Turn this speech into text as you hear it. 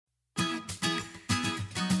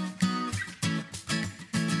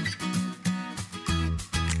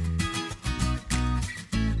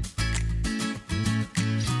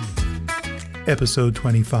Episode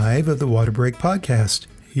 25 of the Water Break Podcast.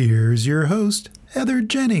 Here's your host, Heather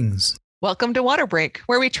Jennings. Welcome to Water Break,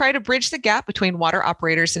 where we try to bridge the gap between water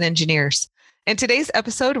operators and engineers. In today's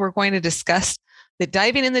episode, we're going to discuss the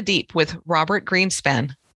diving in the deep with Robert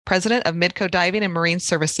Greenspan, president of Midco Diving and Marine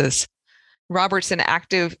Services. Robert's an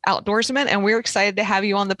active outdoorsman, and we're excited to have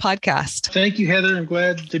you on the podcast. Thank you, Heather. I'm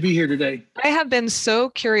glad to be here today. I have been so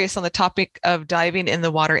curious on the topic of diving in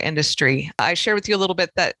the water industry. I shared with you a little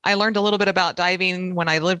bit that I learned a little bit about diving when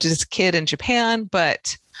I lived as a kid in Japan,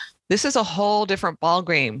 but this is a whole different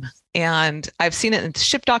ballgame. And I've seen it in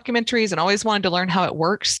ship documentaries and always wanted to learn how it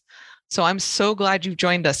works. So I'm so glad you've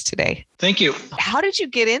joined us today. Thank you. How did you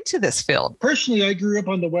get into this field? Personally, I grew up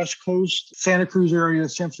on the West Coast, Santa Cruz area,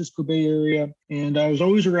 San Francisco Bay Area, and I was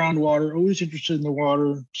always around water, always interested in the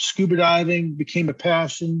water. Scuba diving became a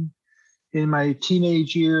passion in my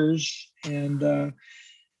teenage years. And at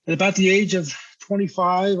about the age of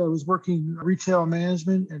 25, I was working retail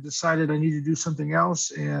management and decided I needed to do something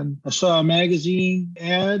else. And I saw a magazine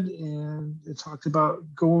ad and it talked about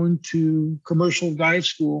going to commercial dive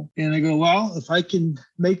school. And I go, well, if I can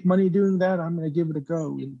make money doing that, I'm going to give it a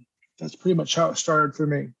go. And that's pretty much how it started for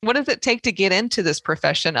me. What does it take to get into this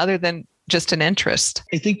profession other than just an interest?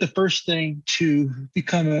 I think the first thing to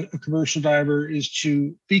become a commercial diver is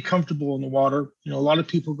to be comfortable in the water. You know, a lot of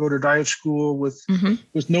people go to dive school with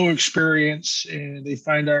no experience, and they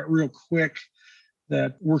find out real quick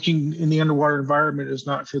that working in the underwater environment is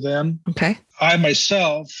not for them. Okay. I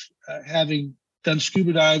myself, having done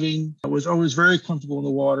scuba diving, I was always very comfortable in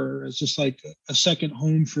the water. It's just like a second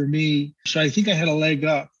home for me. So I think I had a leg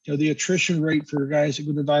up. You know, the attrition rate for guys that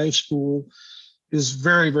go to dive school is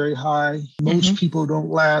very, very high. Most people don't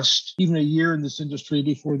last even a year in this industry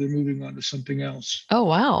before they're moving on to something else. Oh,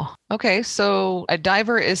 wow. Okay. So a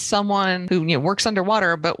diver is someone who works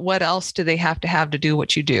underwater, but what else do they have to do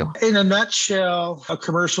what you do? In a nutshell, a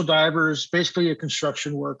commercial diver is basically a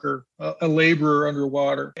construction worker, a laborer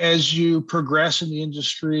underwater. As you progress in the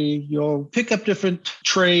industry, you'll pick up different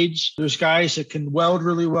trades. There's guys that can weld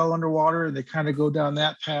really well underwater, and they kind of go down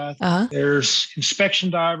that path. There's inspection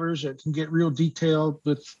divers that can get real detailed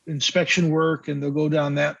with inspection work, and they'll go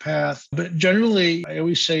down that path. But generally, I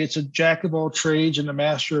always say it's a jack of all trades and a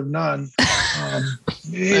master of none.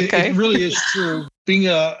 It really is true. Being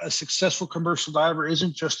a successful commercial diver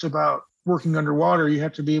isn't just about working underwater. You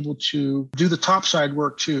have to be able to do the topside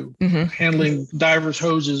work too, handling divers'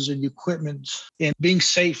 hoses and equipment and being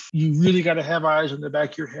safe. You really got to have eyes on the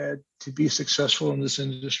back of your head to be successful in this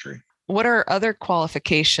industry. What are other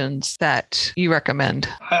qualifications that you recommend?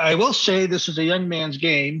 I will say this is a young man's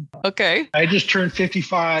game. Okay. I just turned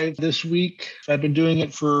 55 this week. I've been doing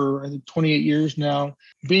it for, I think, 28 years now.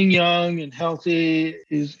 Being young and healthy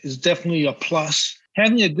is definitely a plus.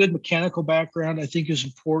 Having a good mechanical background, I think, is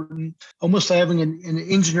important. Almost having an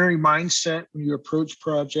engineering mindset when you approach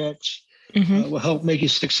projects will help make you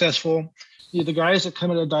successful. The guys that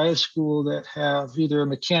come out of dive school that have either a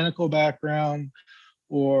mechanical background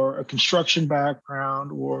or a construction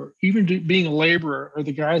background, or even being a laborer, are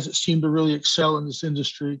the guys that seem to really excel in this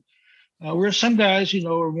industry. Whereas some guys,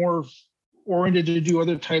 are more oriented to do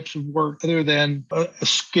other types of work other than a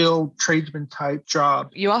skilled tradesman type job.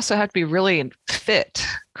 You also have to be really fit,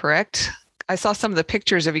 correct? I saw some of the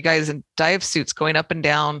pictures of you guys in dive suits going up and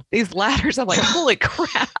down these ladders. I'm like, holy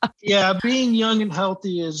crap. Yeah, being young and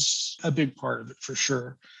healthy is a big part of it for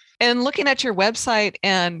sure. And looking at your website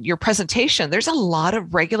and your presentation, there's a lot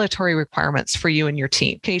of regulatory requirements for you and your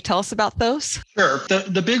team. Can you tell us about those? Sure.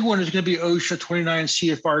 The big one is going to be OSHA 29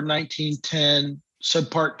 CFR 1910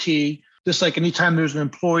 Subpart T. Just like anytime there's an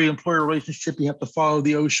employee-employer relationship, you have to follow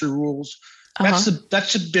the OSHA rules.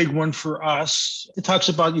 That's a big one for us. It talks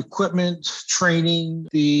about equipment, training,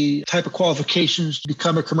 the type of qualifications to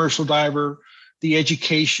become a commercial diver, the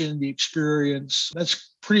education, the experience. That's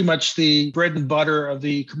pretty much the bread and butter of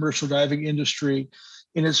the commercial diving industry.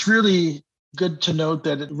 And it's really good to note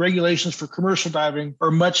that regulations for commercial diving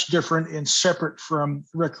are much different and separate from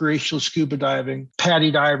recreational scuba diving,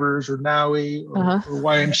 PADI divers or NAUI or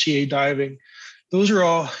YMCA diving. Those are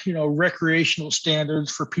all, recreational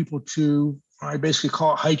standards for people to, I basically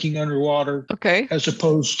call it hiking underwater, as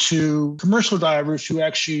opposed to commercial divers who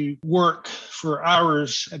actually work for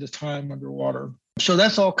hours at a time underwater. So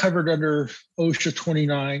that's all covered under OSHA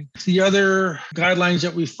 29. The other guidelines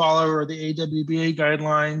that we follow are the AWBA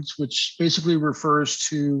guidelines, which basically refers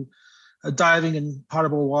to diving in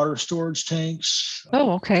potable water storage tanks.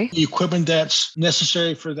 Oh, okay. The equipment that's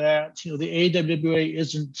necessary for that. The AWWA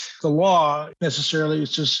isn't the law necessarily.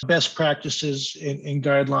 It's just best practices and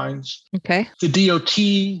guidelines. Okay. The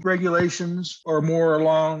DOT regulations are more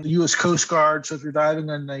along the U.S. Coast Guard. So if you're diving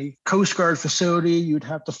in a Coast Guard facility, you'd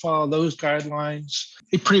have to follow those guidelines.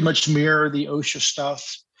 They pretty much mirror the OSHA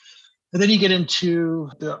stuff. And then you get into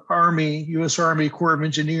the Army, U.S. Army Corps of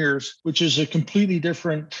Engineers, which is a completely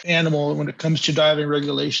different animal when it comes to diving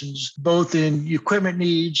regulations, both in equipment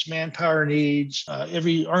needs, manpower needs.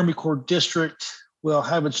 Every Army Corps district will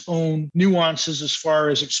have its own nuances as far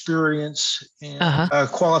as experience and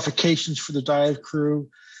qualifications for the dive crew.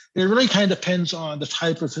 It really kind of depends on the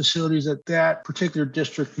type of facilities that particular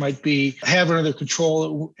district might be having under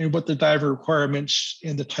control and what the diver requirements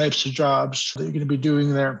and the types of jobs that you're going to be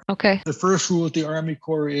doing there. Okay. The first rule with the Army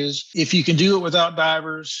Corps is if you can do it without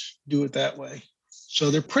divers, do it that way. So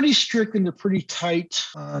they're pretty strict and they're pretty tight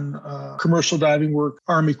on commercial diving work,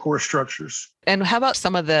 Army Corps structures. And how about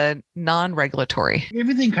some of the non-regulatory?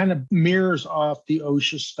 Everything kind of mirrors off the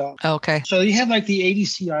OSHA stuff. Okay. So you have like the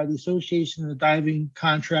ADCI, the Association of Diving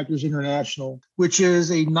Contractors International, which is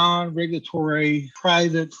a non-regulatory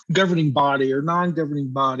private governing body or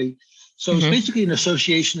non-governing body. So it's basically an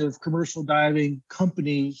association of commercial diving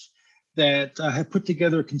companies that have put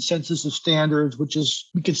together a consensus of standards, which is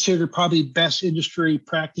we consider probably best industry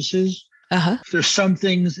practices. There's some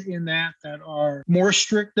things in that are more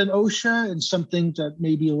strict than OSHA and some things that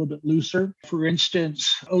may be a little bit looser. For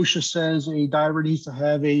instance, OSHA says a diver needs to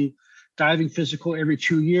have a diving physical every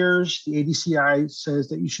 2 years. The ADCI says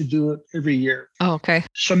that you should do it every year. Oh, okay.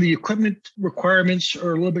 Some of the equipment requirements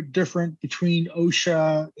are a little bit different between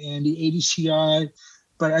OSHA and the ADCI.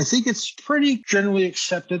 But I think it's pretty generally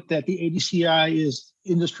accepted that the ADCI is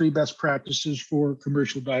industry best practices for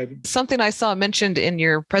commercial diving. Something I saw mentioned in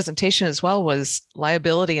your presentation as well was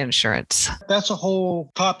liability insurance. That's a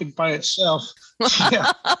whole topic by itself.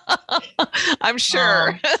 Yeah. I'm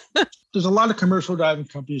sure. There's a lot of commercial diving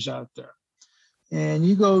companies out there. And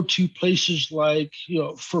you go to places like,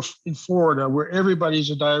 in Florida, where everybody's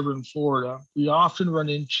a diver in Florida, we often run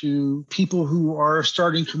into people who are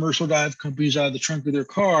starting commercial dive companies out of the trunk of their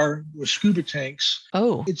car with scuba tanks.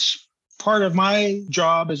 Oh. It's part of my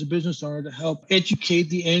job as a business owner to help educate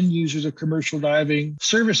the end users of commercial diving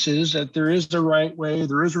services that there is the right way,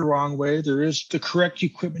 there is a wrong way, there is the correct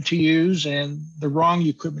equipment to use and the wrong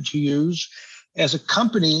equipment to use. As a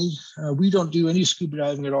company, we don't do any scuba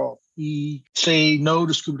diving at all. We say no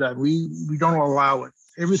to scuba diving. We don't allow it.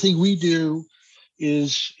 Everything we do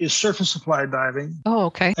is surface applied diving. Oh,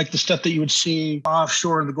 okay. Like the stuff that you would see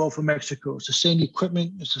offshore in the Gulf of Mexico. It's the same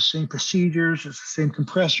equipment, it's the same procedures, it's the same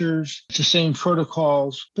compressors, it's the same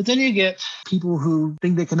protocols. But then you get people who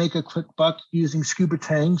think they can make a quick buck using scuba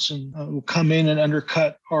tanks and will come in and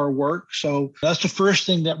undercut our work. So that's the first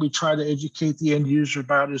thing that we try to educate the end user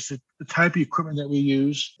about is the type of equipment that we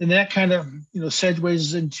use. And that kind of,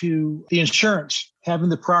 segues into the insurance, having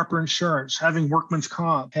the proper insurance, having workman's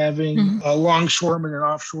comp, having longshoremen and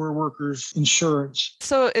offshore workers insurance.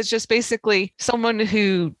 So it's just basically someone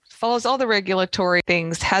who follows all the regulatory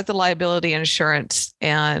things, has the liability insurance,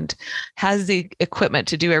 and has the equipment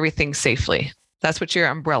to do everything safely. That's what you're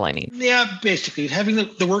umbrellaing. Yeah, basically having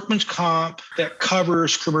the workman's comp that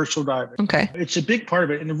covers commercial diving. Okay. It's a big part of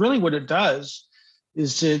it. And really what it does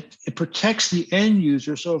is it protects the end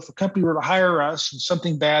user. So if a company were to hire us and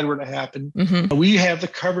something bad were to happen, we have the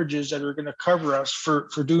coverages that are going to cover us for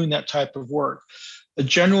doing that type of work. The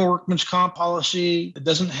general workman's comp policy that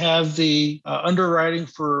doesn't have the underwriting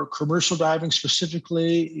for commercial diving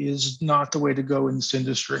specifically is not the way to go in this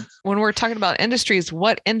industry. When we're talking about industries,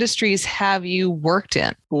 what industries have you worked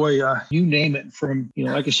in? Boy, you name it, from,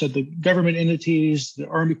 like I said, the government entities, the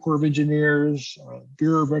Army Corps of Engineers,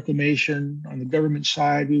 Bureau of Reclamation. On the government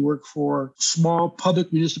side, we work for small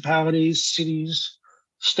public municipalities, cities,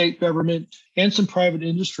 state government, and some private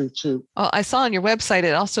industry too. Well, I saw on your website,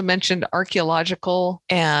 it also mentioned archaeological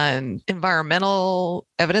and environmental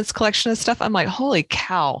evidence collection and stuff. I'm like, holy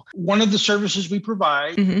cow. One of the services we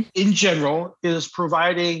provide in general is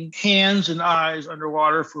providing hands and eyes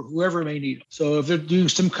underwater for whoever may need them. So if they're doing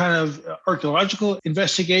some kind of archaeological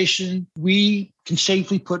investigation, we can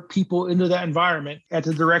safely put people into that environment at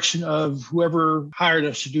the direction of whoever hired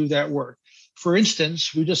us to do that work. For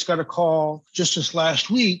instance, we just got a call just this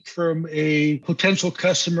last week from a potential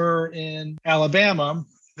customer in Alabama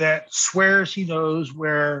that swears he knows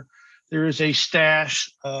where there is a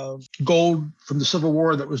stash of gold from the Civil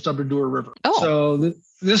War that was dumped into a river. Oh. So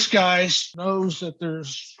This guy knows that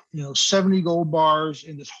there's 70 gold bars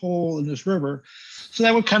in this hole in this river. So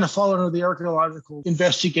that would kind of fall under the archaeological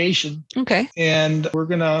investigation. Okay. And we're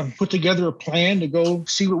going to put together a plan to go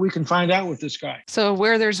see what we can find out with this guy. So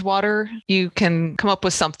where there's water, you can come up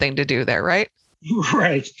with something to do there, right?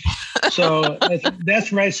 Right. So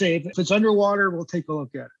that's what I say. If it's underwater, we'll take a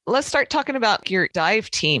look at it. Let's start talking about your dive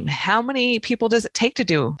team. How many people does it take to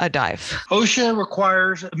do a dive? OSHA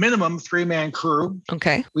requires a minimum 3-man crew.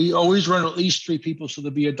 Okay. We always run at least 3 people. So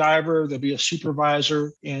there'll be a diver, there'll be a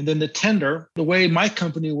supervisor, and then the tender. The way my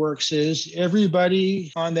company works is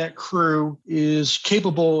everybody on that crew is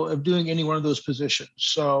capable of doing any one of those positions.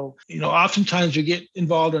 So, oftentimes you get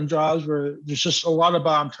involved in jobs where there's just a lot of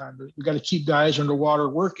bomb time. We got to keep guys underwater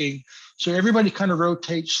working. So everybody kind of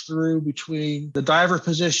rotates through between the diver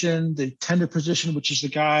position, the tender position, which is the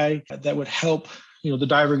guy that would help, the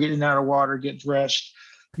diver get in and out of water, get dressed,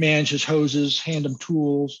 manage his hoses, hand him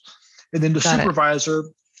tools. And then the supervisor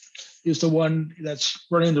is the one that's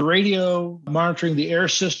running the radio, monitoring the air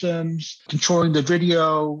systems, controlling the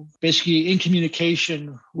video, basically in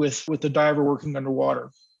communication with the diver working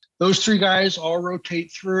underwater. Those 3 guys all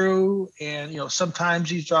rotate through, and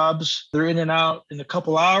sometimes these jobs they're in and out in a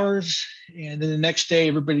couple hours, and then the next day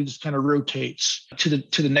everybody just kind of rotates to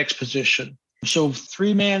the next position. So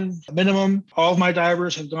 3-man minimum. All of my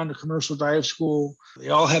divers have gone to commercial dive school. They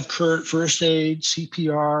all have current first aid,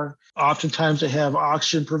 CPR. Oftentimes they have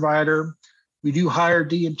oxygen provider. We do hire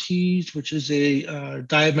DMTs, which is a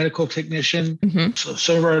dive medical technician. Mm-hmm. So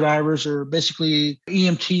some of our divers are basically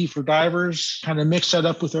EMT for divers, kind of mix that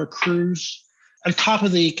up with our crews. On top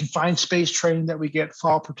of the confined space training that we get,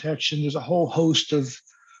 fall protection, there's a whole host of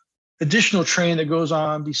additional training that goes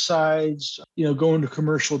on besides, going to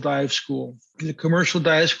commercial dive school. The commercial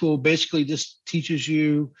dive school basically just teaches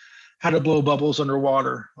you how to blow bubbles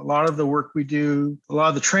underwater. A lot of the work we do, a lot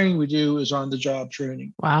of the training we do is on the job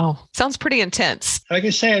training. Wow. Sounds pretty intense. Like I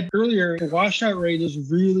said earlier, the washout rate is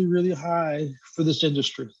really, really high for this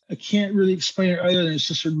industry. I can't really explain it other than it's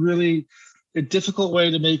just a difficult way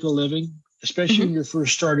to make a living, especially when you're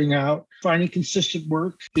first starting out. Finding consistent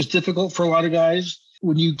work is difficult for a lot of guys.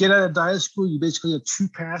 When you get out of dive school, you basically have 2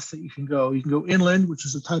 paths that you can go. You can go inland, which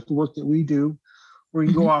is the type of work that we do, or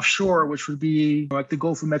you can go offshore, which would be like the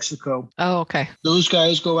Gulf of Mexico. Oh, okay. Those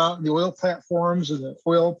guys go out in the oil platforms and the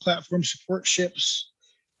oil platform support ships,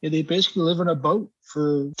 and they basically live in a boat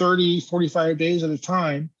for 30, 45 days at a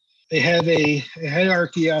time. They have a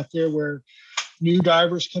hierarchy out there where new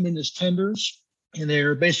divers come in as tenders, and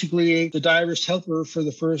they're basically the diver's helper for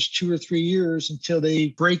the first 2 or 3 years until they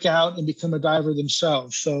break out and become a diver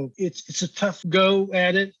themselves. So it's a tough go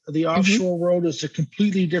at it. The offshore world is a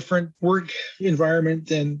completely different work environment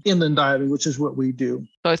than inland diving, which is what we do.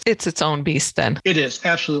 So it's its own beast then. It is,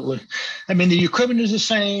 absolutely. I mean, the equipment is the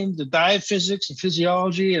same. The dive physics and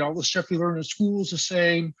physiology and all the stuff we learn in school is the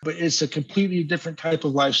same, but it's a completely different type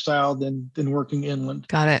of lifestyle than working inland.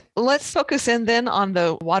 Got it. Let's focus in then on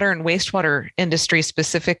the water and wastewater industry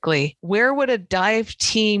specifically. Where would a dive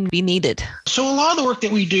team be needed? So a lot of the work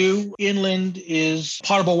that we do inland is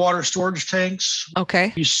potable water storage tanks.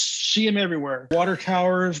 Okay. You see them everywhere. Water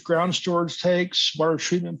towers, ground storage tanks, water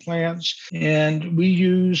treatment plants, and we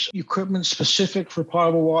use equipment specific for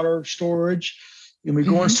potable water storage. And we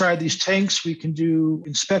go inside these tanks, we can do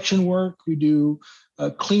inspection work, we do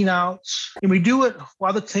clean outs, and we do it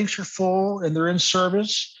while the tanks are full and they're in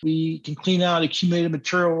service. We can clean out accumulated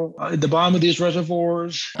material at the bottom of these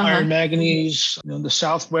reservoirs, iron manganese. In the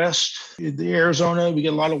Southwest, in the Arizona, we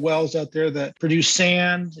get a lot of wells out there that produce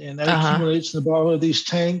sand, and that accumulates in the bottom of these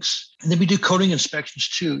tanks. And then we do coating inspections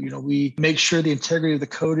too. We make sure the integrity of the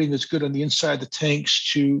coating is good on the inside of the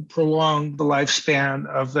tanks to prolong the lifespan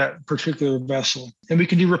of that particular vessel. And we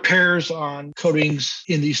can do repairs on coatings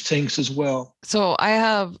in these tanks as well. So I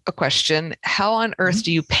have a question. How on earth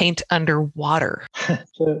do you paint underwater?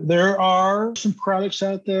 So there are some products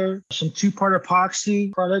out there, some 2-part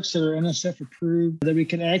epoxy products that are NSF approved that we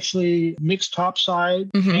can actually mix topside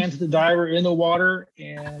and to the diver in the water,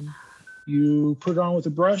 and you put it on with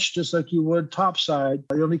a brush just like you would topside.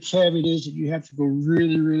 The only caveat is that you have to go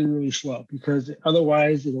really, really, really slow, because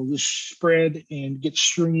otherwise it'll just spread and get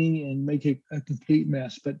stringy and make it a complete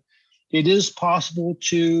mess. But it is possible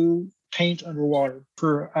to paint underwater.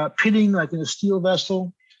 For pitting, like in a steel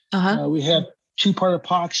vessel, we have 2-part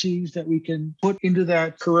epoxies that we can put into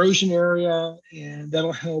that corrosion area, and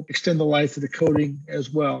that'll help extend the life of the coating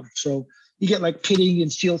as well. So You get like pitting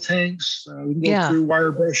and steel tanks. We can go through,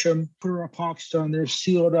 wire brush them, put our epoxy on there,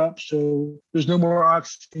 seal it up so there's no more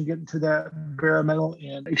oxygen getting to that bare metal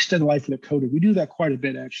and extend the life of the coating. We do that quite a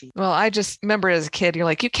bit, actually. Well, I just remember as a kid, you're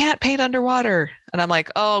like, you can't paint underwater. And I'm like,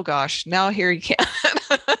 oh gosh, now here you can.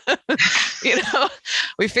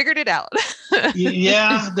 We figured it out.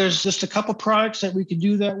 Yeah, there's just a couple products that we can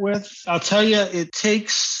do that with. I'll tell you,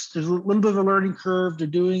 there's a little bit of a learning curve to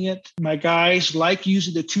doing it. My guys like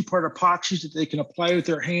using the two-part epoxies that they can apply with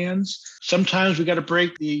their hands. Sometimes we got to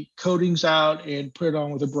break the coatings out and put it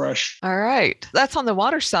on with a brush. All right. That's on the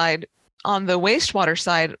water side. On the wastewater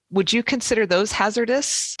side, would you consider those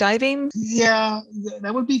hazardous diving? Yeah,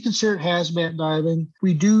 that would be considered hazmat diving.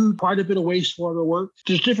 We do quite a bit of wastewater work.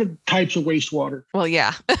 There's different types of wastewater. Well,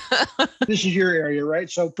 yeah. This is your area,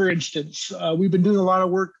 right? So for instance, we've been doing a lot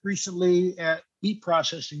of work recently at meat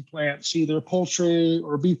processing plants, either poultry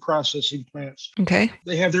or beef processing plants. Okay.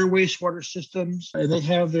 They have their wastewater systems and they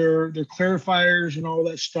have their clarifiers and all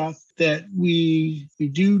that stuff that we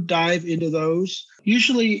do dive into those.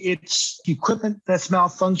 Usually it's equipment that's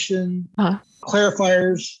malfunctioned,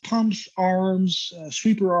 clarifiers, pumps, arms,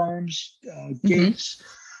 sweeper arms, gates.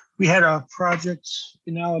 We had a project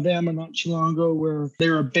in Alabama not too long ago where they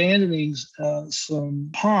were abandoning some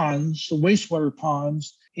ponds, some wastewater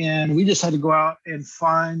ponds, and we just had to go out and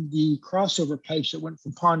find the crossover pipes that went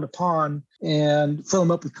from pond to pond and fill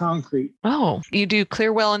them up with concrete. Oh, you do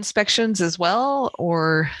clear well inspections as well,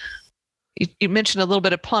 or you mentioned a little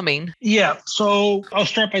bit of plumbing. Yeah, so I'll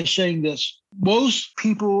start by saying this. Most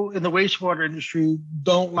people in the wastewater industry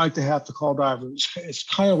don't like to have to call divers. It's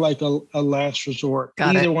kind of like a last resort. They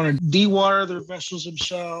either want to dewater their vessels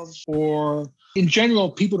themselves, or in general,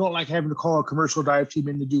 people don't like having to call a commercial dive team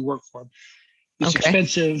in to do work for them. It's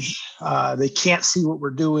expensive. They can't see what we're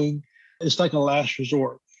doing. It's like a last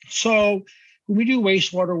resort. So when we do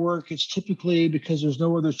wastewater work, it's typically because there's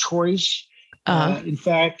no other choice. In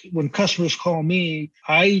fact, when customers call me,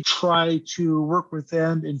 I try to work with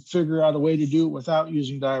them and figure out a way to do it without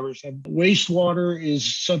using divers. And wastewater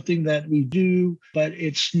is something that we do, but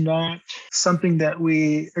it's not something that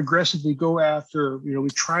we aggressively go after. We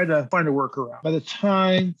try to find a workaround. By the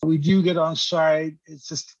time we do get on site, it's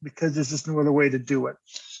just because there's just no other way to do it.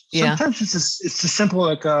 Yeah. Sometimes it's just simple,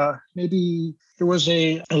 like maybe there was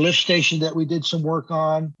a lift station that we did some work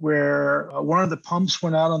on where one of the pumps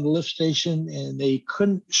went out on the lift station and they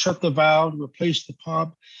couldn't shut the valve to replace the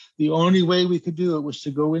pump. The only way we could do it was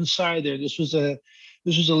to go inside there. This was a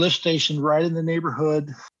lift station right in the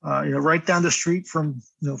neighborhood, right down the street from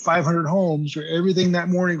 500 homes where everything that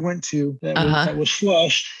morning went to that was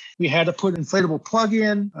flushed. We had to put an inflatable plug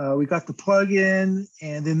in. We got the plug in,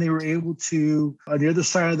 and then they were able to, on the other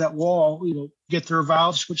side of that wall, get their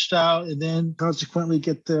valve switched out, and then consequently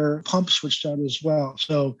get their pump switched out as well.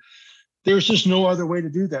 So there's just no other way to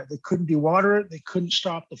do that. They couldn't dewater it. They couldn't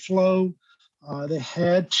stop the flow. They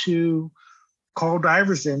had to call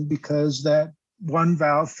divers in because that one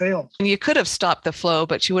valve failed. You could have stopped the flow,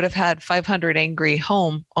 but you would have had 500 angry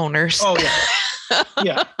homeowners. Oh,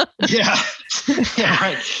 yeah. Yeah,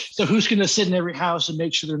 right. So who's going to sit in every house and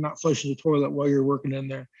make sure they're not flushing the toilet while you're working in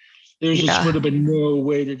there? There just would have been no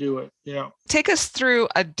way to do it. Yeah. Take us through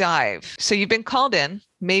a dive. So you've been called in,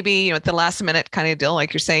 maybe at the last minute kind of deal,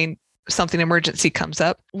 like you're saying, something emergency comes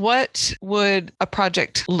up. What would a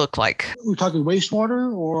project look like? We're talking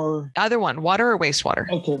wastewater or? Either one, water or wastewater.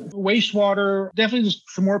 Okay. Wastewater, definitely just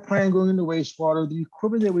some more planning going into wastewater. The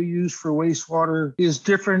equipment that we use for wastewater is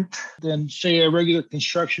different than, say, a regular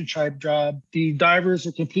construction type job. The divers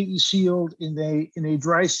are completely sealed in a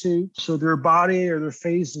dry suit, so their body or their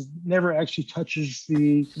face never actually touches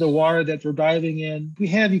the water that they're diving in. We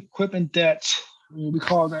have equipment that we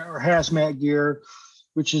call our hazmat gear,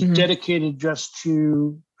 which is dedicated just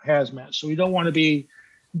to hazmat. So we don't want to be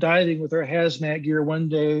diving with our hazmat gear one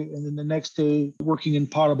day and then the next day working in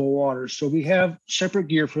potable water. So we have separate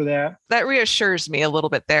gear for that. That reassures me a little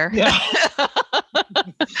bit there. Yeah.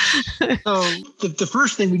 So the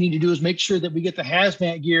first thing we need to do is make sure that we get the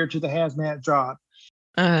hazmat gear to the hazmat job.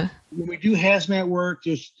 When we do hazmat work,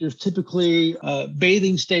 there's typically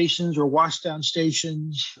bathing stations or washdown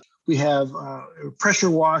stations. We have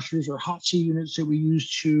pressure washers or hot sea units that we use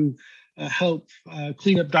to help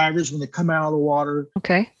clean up divers when they come out of the water.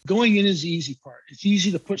 Okay. Going in is the easy part. It's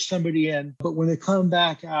easy to put somebody in, but when they come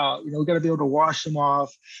back out, we've got to be able to wash them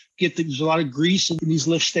off. There's a lot of grease in these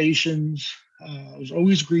lift stations. There's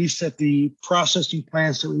always grease at the processing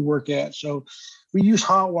plants that we work at. So we use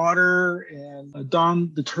hot water and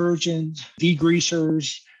Dawn detergent,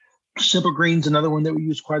 degreasers. Simple Green's another one that we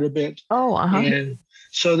use quite a bit. Oh, And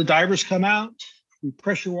so the divers come out, we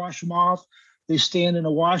pressure wash them off. They stand in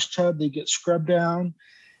a wash tub, they get scrubbed down,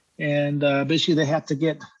 and basically they have to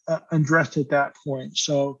get undressed at that point.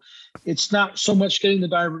 So it's not so much getting the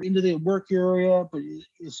diver into the work area, but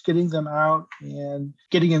it's getting them out and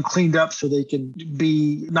getting them cleaned up so they can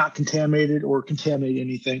be not contaminated or contaminate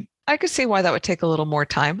anything. I could see why that would take a little more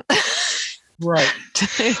time. Right.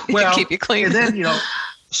 Well, keep you clean. And then,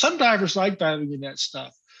 some divers like diving in that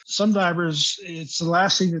stuff. Some divers, it's the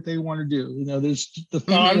last thing that they want to do. There's the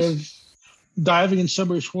thought of diving in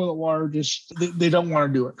somebody's toilet water, just they don't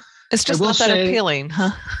want to do it. It's just not that appealing,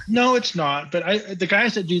 huh? No, it's not. But the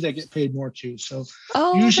guys that do that get paid more too. So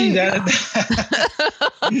usually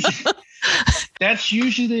that's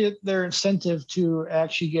usually their incentive to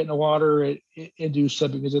actually get in the water and do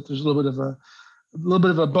something, because if there's a little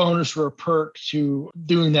bit of a bonus or a perk to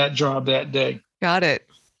doing that job that day. Got it.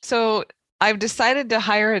 So I've decided to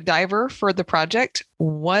hire a diver for the project.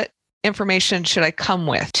 What information should I come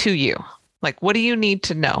with to you? Like, what do you need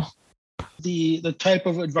to know? The type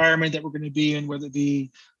of environment that we're going to be in, whether it be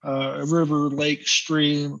a river, lake,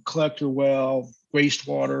 stream, collector well,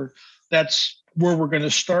 wastewater, that's where we're going to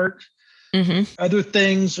start. Mm-hmm. Other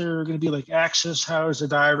things are going to be like access. How is the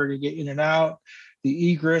diver going to get in and out?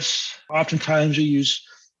 The egress. Oftentimes we use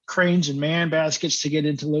cranes and man baskets to get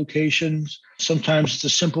into locations. Sometimes it's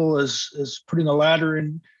as simple as putting a ladder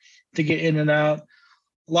in to get in and out.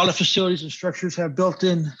 A lot of facilities and structures have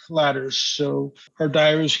built-in ladders, so our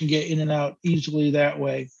divers can get in and out easily that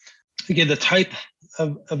way. Again, the type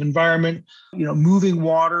of environment, moving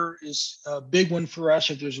water is a big one for us.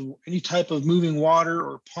 If there's any type of moving water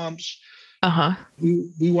or pumps,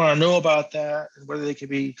 we want to know about that, and whether they can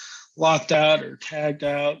be locked out or tagged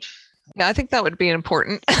out. Yeah, I think that would be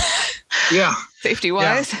important. Yeah.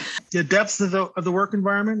 Safety-wise. Yeah. The depth of the work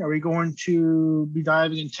environment. Are we going to be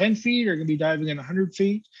diving in 10 feet or going to be diving in 100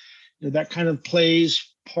 feet? That kind of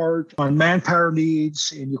plays part on manpower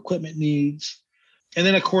needs and equipment needs. And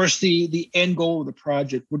then, of course, the end goal of the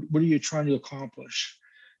project. What are you trying to accomplish?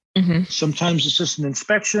 Mm-hmm. Sometimes it's just an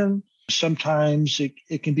inspection. Sometimes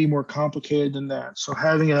it can be more complicated than that. So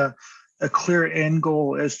having a clear end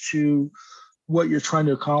goal as to what you're trying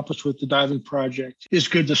to accomplish with the diving project is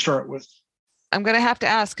good to start with. I'm going to have to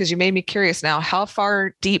ask, because you made me curious now, how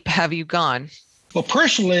far deep have you gone? Well,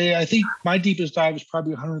 personally, I think my deepest dive was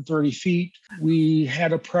probably 130 feet. We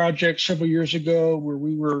had a project several years ago where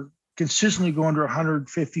we were consistently going to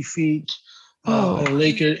 150 feet on a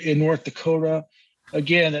lake in North Dakota.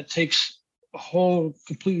 Again, it takes a whole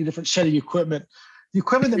completely different set of equipment. The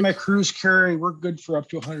equipment that my crews carry, we're good for up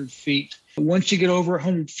to 100 feet. Once you get over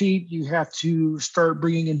 100 feet, you have to start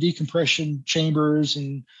bringing in decompression chambers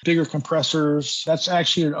and bigger compressors. That's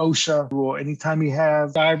actually an OSHA rule. Anytime you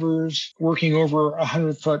have divers working over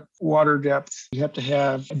 100-foot water depth, you have to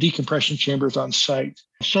have decompression chambers on site.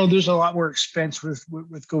 So there's a lot more expense with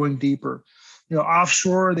going deeper.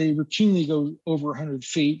 Offshore, they routinely go over 100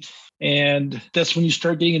 feet. And that's when you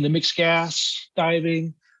start getting into mixed gas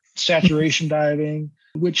diving, saturation diving,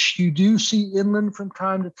 which you do see inland from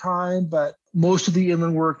time to time, but most of the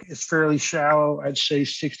inland work is fairly shallow. I'd say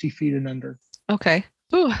 60 feet and under. Okay.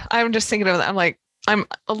 Ooh, I'm just thinking of that. I'm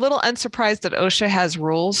a little unsurprised that OSHA has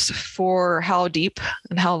rules for how deep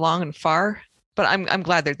and how long and far, but I'm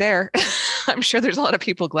glad they're there. I'm sure there's a lot of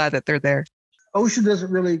people glad that they're there. OSHA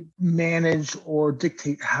doesn't really manage or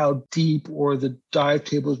dictate how deep or the dive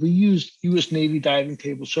tables. We use U.S. Navy diving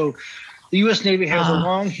tables. So the U.S. Navy has a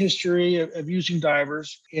long history of using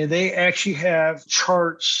divers, and they actually have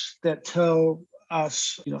charts that tell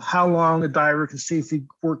us, how long a diver can safely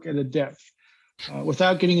work at a depth.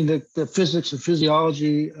 Without getting into the physics and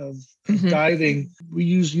physiology of diving, we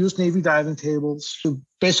use U.S. Navy diving tables. The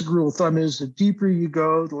basic rule of thumb is the deeper you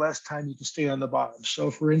go, the less time you can stay on the bottom. So,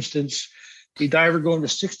 for instance, a diver going to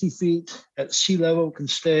 60 feet at sea level can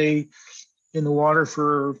stay in the water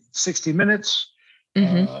for 60 minutes.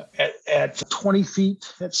 At 20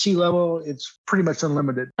 feet at sea level, it's pretty much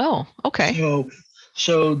unlimited. Oh, okay.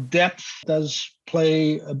 So depth does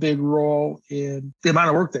play a big role in the amount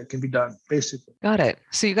of work that can be done, basically. Got it.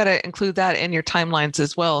 So you got to include that in your timelines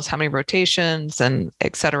as well as how many rotations and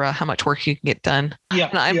et cetera, how much work you can get done. Yeah.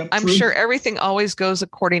 And I'm sure everything always goes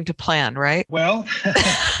according to plan, right? Well,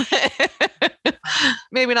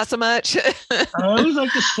 maybe not so much. I always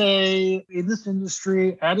like to say in this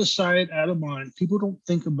industry, out of sight, out of mind. People don't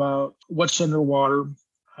think about what's underwater.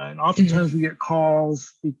 And oftentimes we get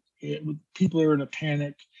calls, people are in a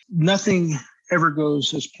panic. Nothing ever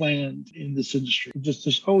goes as planned in this industry.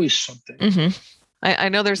 There's always something. I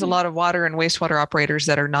know there's a lot of water and wastewater operators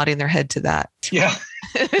that are nodding their head to that. Yeah.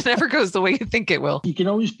 It never goes the way you think it will. You can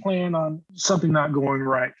always plan on something not going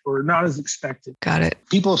right or not as expected. Got it.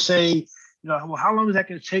 People say, Well, how long is that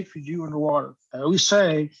going to take for you underwater? I always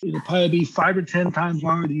say it'll probably be 5 to 10 times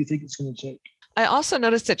longer than you think it's going to take. I also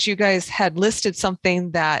noticed that you guys had listed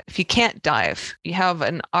something that if you can't dive, you have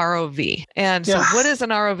an ROV. And so what is an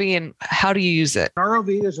ROV and how do you use it? An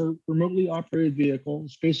ROV is a remotely operated vehicle.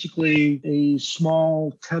 It's basically a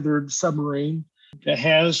small tethered submarine that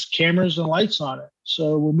has cameras and lights on it.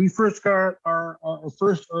 So when we first got our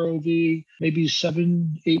first ROV, maybe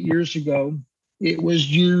 7-8 years ago, it was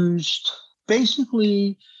used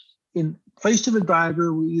basically in place of a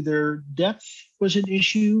diver where either depth was an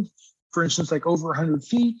issue, for instance, like over 100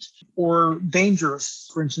 feet, or dangerous.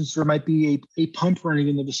 For instance, there might be a pump running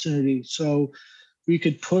in the vicinity. So we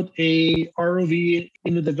could put a ROV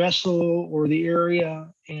into the vessel or the area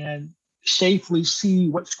and safely see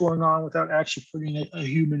what's going on without actually putting a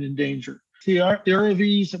human in danger. The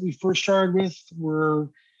ROVs that we first started with were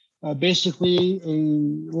basically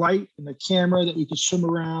a light and a camera that we could swim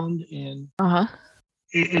around and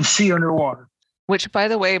see underwater. Which, by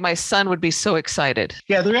the way, my son would be so excited.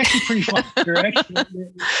 Yeah, they're actually pretty fun. They're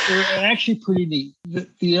actually pretty neat.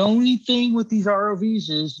 The only thing with these ROVs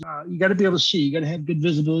is you got to be able to see. You got to have good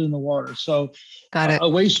visibility in the water. So got it. A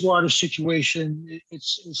wastewater situation,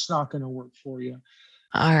 it's not going to work for you.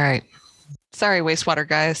 All right. Sorry, wastewater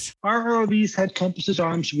guys. Our ROVs had compasses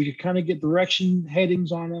on them, so we could kind of get direction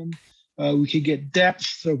headings on them. We could get depth.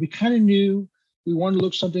 So we kind of knew we wanted to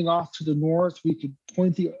look something off to the north. We could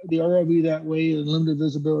point the ROV that way and limited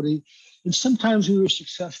visibility. And sometimes we were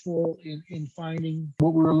successful in finding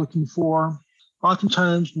what we were looking for.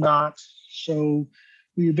 Oftentimes not. So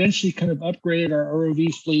we eventually kind of upgraded our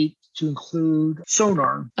ROV fleet to include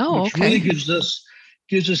sonar, which really gives us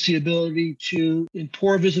the ability to, in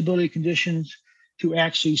poor visibility conditions, to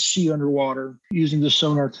actually see underwater using the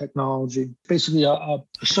sonar technology. Basically a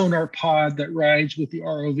sonar pod that rides with the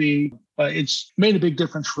ROV. It's made a big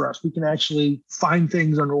difference for us. We can actually find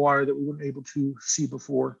things underwater that we weren't able to see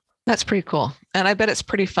before. That's pretty cool. And I bet it's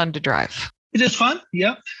pretty fun to drive. It is fun.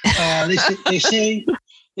 Yep.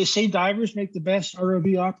 They say divers make the best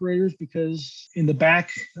ROV operators because in the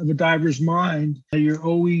back of a diver's mind, you're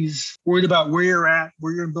always worried about where you're at,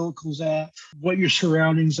 where your umbilical's at, what your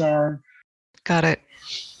surroundings are. Got it.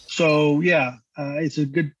 So yeah, it's a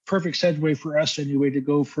perfect segue for us anyway to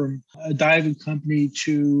go from a diving company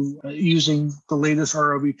to using the latest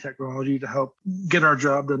ROV technology to help get our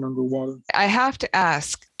job done underwater. I have to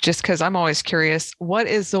ask, just because I'm always curious, what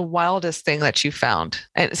is the wildest thing that you found?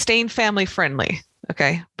 And staying family friendly,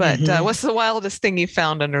 okay? But what's the wildest thing you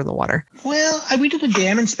found under the water? Well, we did a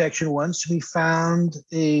dam inspection once. We found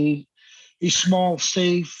a small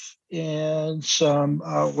safe and some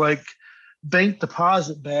bank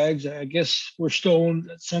deposit bags, I guess, were stolen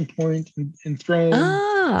at some point and thrown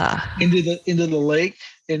into the lake.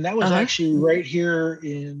 And that was actually right here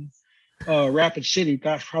in Rapid City,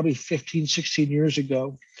 gosh, probably 15, 16 years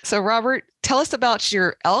ago. So Robert, tell us about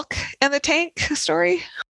your elk and the tank story.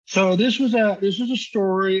 So this was a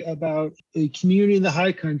story about a community in the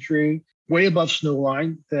high country way above snow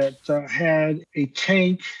line that had a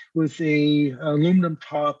tank with a aluminum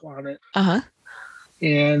top on it.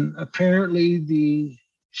 And apparently the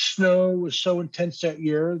snow was so intense that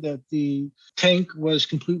year that the tank was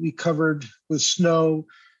completely covered with snow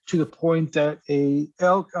to the point that a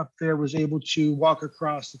elk up there was able to walk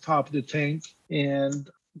across the top of the tank and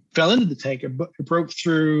fell into the tank. It broke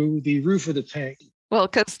through the roof of the tank. Well,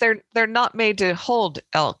 because they're not made to hold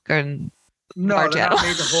elk and no, they're not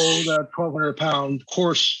made to hold a 1,200-pound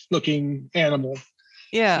horse-looking animal.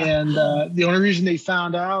 Yeah. And the only reason they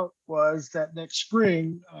found out was that next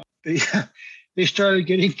spring, they started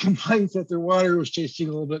getting complaints that their water was tasting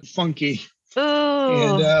a little bit funky.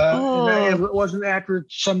 And it wasn't after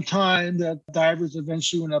some time that divers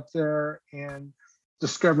eventually went up there and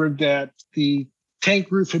discovered that the tank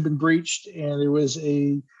roof had been breached and there was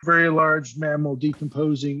a very large mammal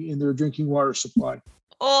decomposing in their drinking water supply.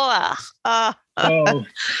 So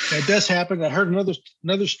that does happen. I heard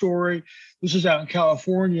another story. This is out in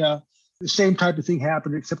California. The same type of thing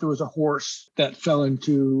happened, except it was a horse that fell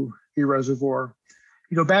into a reservoir.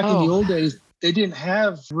 Back in the old days, they didn't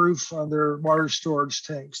have roofs on their water storage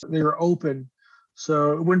tanks. They were open.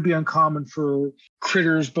 So it wouldn't be uncommon for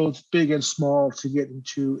critters, both big and small, to get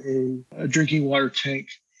into a drinking water tank.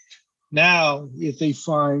 Now, if they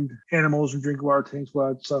find animals in drinking water tanks,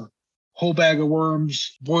 well, it's a whole bag of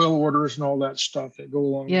worms, boil orders, and all that stuff that go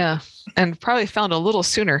along. Yeah, and probably found a little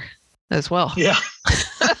sooner as well. Yeah.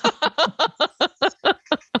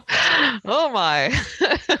 Oh my.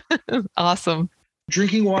 Awesome.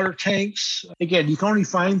 Drinking water tanks, again, you can only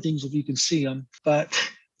find things if you can see them, but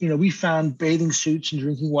we found bathing suits and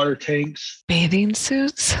drinking water tanks. Bathing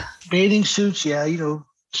suits? Bathing suits, yeah.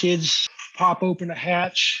 Kids pop open a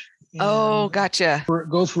hatch. Oh, gotcha.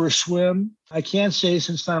 Go for a swim. I can say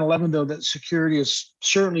since 9/11, though, that security has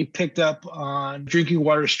certainly picked up on drinking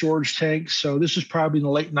water storage tanks. So this is probably in the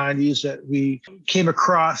late 90s that we came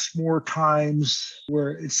across more times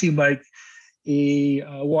where it seemed like a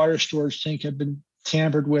water storage tank had been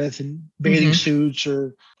tampered with, and bathing suits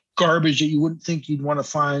or garbage that you wouldn't think you'd want to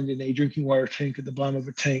find in a drinking water tank at the bottom of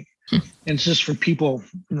a tank. And it's just for people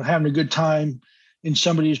having a good time in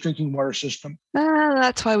somebody's drinking water system.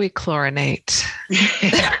 That's why we chlorinate.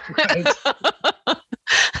 Yeah, right.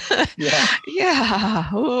 Yeah.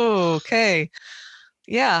 Yeah. Ooh, okay.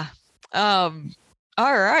 Yeah. All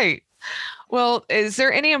right. Well, is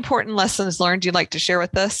there any important lessons learned you'd like to share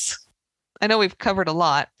with us? I know we've covered a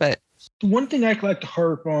lot, but one thing I like to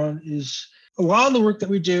harp on is a lot of the work that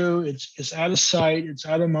we do, it's out of sight, it's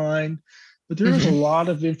out of mind. But there is a lot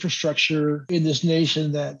of infrastructure in this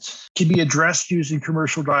nation that can be addressed using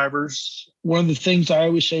commercial divers. One of the things I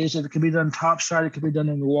always say is that it can be done topside, it can be done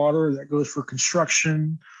underwater. That goes for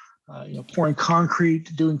construction, pouring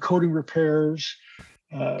concrete, doing coating repairs.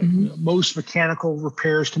 Most mechanical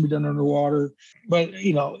repairs can be done underwater. But,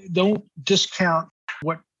 don't discount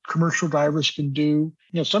what commercial divers can do.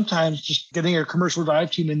 Sometimes just getting a commercial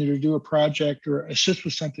dive team in there to do a project or assist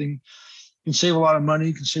with something can save a lot of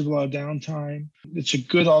money, can save a lot of downtime. It's a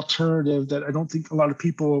good alternative that I don't think a lot of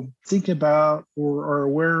people think about or are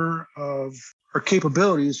aware of our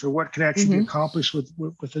capabilities or what can actually be accomplished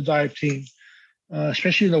with a dive team,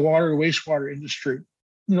 especially in the water and wastewater industry.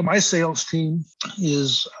 My sales team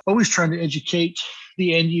is always trying to educate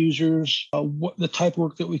the end users, what the type of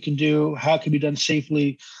work that we can do, how it can be done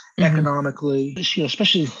safely, economically,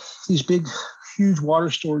 especially these big, huge water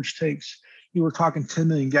storage tanks. You were talking 10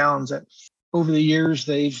 million gallons that over the years,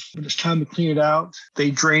 when it's time to clean it out,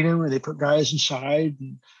 they drain them and they put guys inside,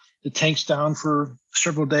 and the tank's down for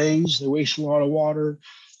several days. They waste a lot of water.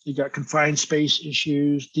 You got confined space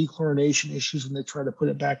issues, dechlorination issues, and they try to put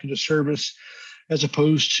it back into service, as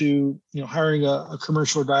opposed to hiring a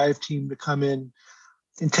commercial dive team to come in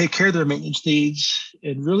and take care of their maintenance needs,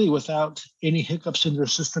 and really without any hiccups in their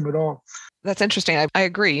system at all. That's interesting. I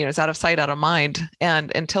agree. It's out of sight, out of mind.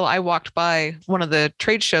 And until I walked by one of the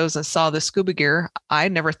trade shows and saw the scuba gear, I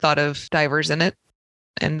never thought of divers in it.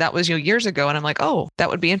 And that was years ago. And I'm like, oh, that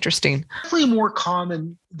would be interesting. Definitely more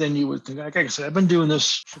common than you would think. Like I said, I've been doing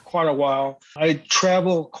this for quite a while. I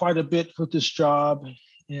travel quite a bit with this job,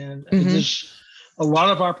 and there's a lot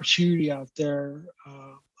of opportunity out there.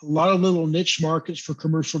 A lot of little niche markets for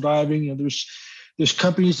commercial diving. There's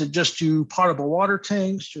companies that just do potable water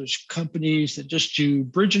tanks. There's companies that just do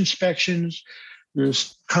bridge inspections.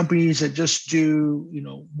 There's companies that just do,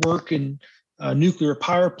 work in nuclear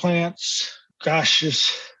power plants. Gosh,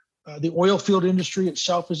 the oil field industry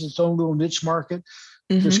itself is its own little niche market.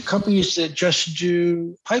 There's companies that just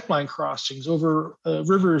do pipeline crossings over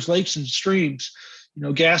rivers, lakes, and streams.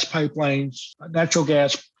 Gas pipelines, natural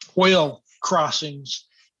gas, oil crossings.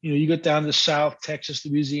 You get down to South Texas,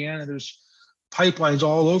 Louisiana, there's pipelines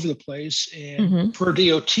all over the place. And for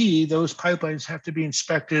DOT, those pipelines have to be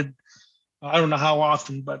inspected. I don't know how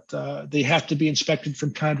often, but they have to be inspected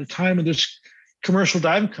from time to time. And there's commercial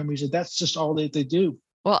diving companies that's just all they do.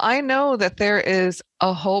 Well, I know that there is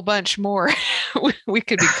a whole bunch more we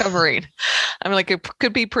could be covering. I mean, it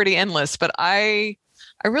could be pretty endless, but I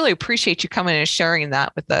really appreciate you coming and sharing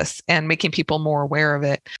that with us and making people more aware of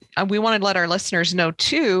it. And we want to let our listeners know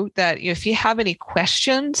too, that if you have any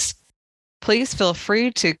questions, please feel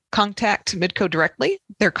free to contact Midco directly.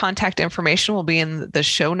 Their contact information will be in the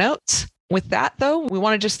show notes. With that though, we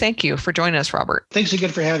want to just thank you for joining us, Robert. Thanks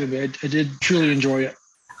again for having me. I did truly enjoy it.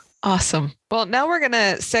 Awesome. Well, now we're going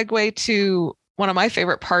to segue to one of my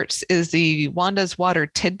favorite parts is the Wanda's Water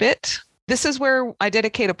Tidbit. This is where I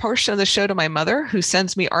dedicate a portion of the show to my mother, who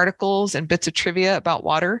sends me articles and bits of trivia about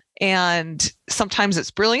water. And sometimes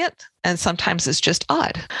it's brilliant and sometimes it's just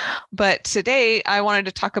odd. But today I wanted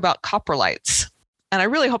to talk about coprolites. And I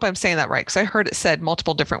really hope I'm saying that right, because I heard it said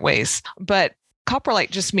multiple different ways. But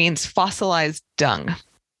coprolite just means fossilized dung.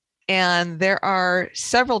 And there are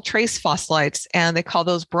several trace fossilized, and they call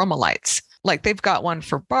those bromelites. Like they've got one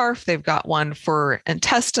for barf, they've got one for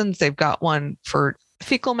intestines, they've got one for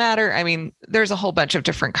fecal matter. I mean, there's a whole bunch of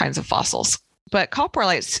different kinds of fossils. But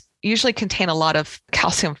coprolites usually contain a lot of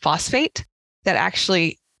calcium phosphate that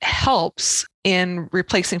actually helps in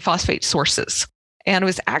replacing phosphate sources. And it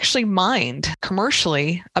was actually mined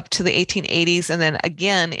commercially up to the 1880s and then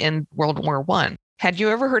again in World War I. Had you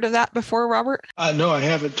ever heard of that before, Robert? No, I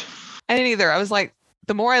haven't. I didn't either. I was like,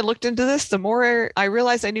 the more I looked into this, the more I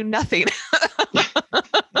realized I knew nothing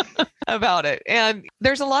about it. And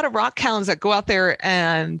there's a lot of rock hounds that go out there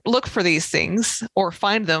and look for these things or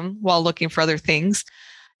find them while looking for other things.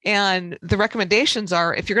 And the recommendations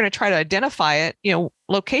are, if you're going to try to identify it,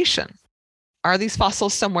 location. Are these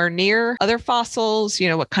fossils somewhere near other fossils?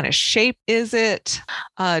 What kind of shape is it?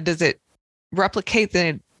 Does it replicate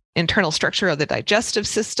the internal structure of the digestive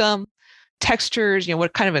system? Textures,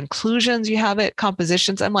 what kind of inclusions you have it,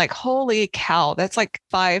 compositions. I'm like, holy cow, that's like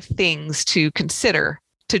 5 things to consider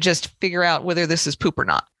to just figure out whether this is poop or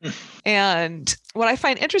not. And what I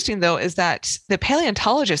find interesting, though, is that the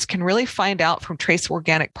paleontologist can really find out from trace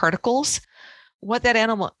organic particles what that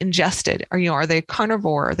animal ingested. Are they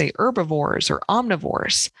carnivore? Are they herbivores or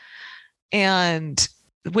omnivores? And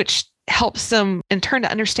which helps them in turn to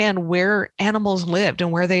understand where animals lived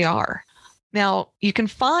and where they are. Now, you can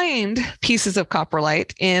find pieces of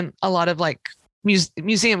coprolite in a lot of like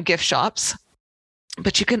museum gift shops,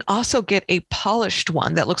 but you can also get a polished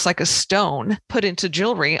one that looks like a stone put into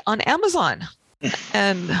jewelry on Amazon.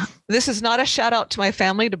 And this is not a shout out to my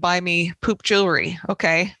family to buy me poop jewelry,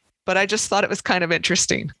 okay? But I just thought it was kind of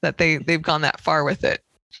interesting that they've gone that far with it.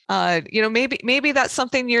 Maybe that's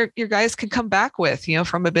something your guys can come back with,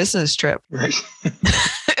 from a business trip. Right.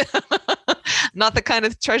 Not the kind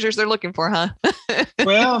of treasures they're looking for, huh?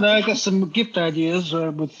 Well, now I got some gift ideas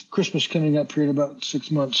with Christmas coming up here in about 6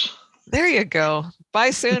 months. There you go.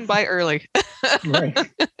 Buy soon, buy early. Right.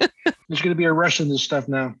 There's going to be a rush in this stuff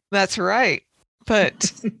now. That's right.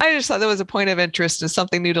 But I just thought that was a point of interest and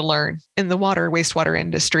something new to learn in the wastewater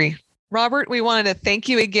industry. Robert, we wanted to thank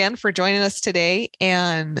you again for joining us today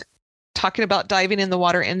and talking about diving in the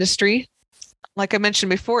water industry. Like I mentioned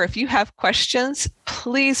before, if you have questions,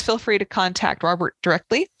 please feel free to contact Robert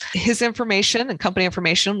directly. His information and company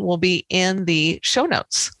information will be in the show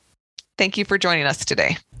notes. Thank you for joining us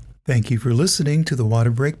today. Thank you for listening to the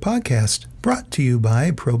Water Break Podcast, brought to you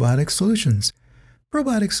by Probiotic Solutions.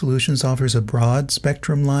 Probiotic Solutions offers a broad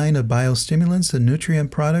spectrum line of biostimulants and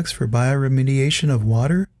nutrient products for bioremediation of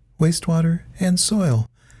water, wastewater, and soil.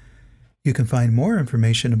 You can find more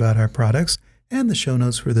information about our products and the show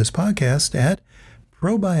notes for this podcast at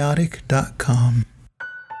probiotic.com.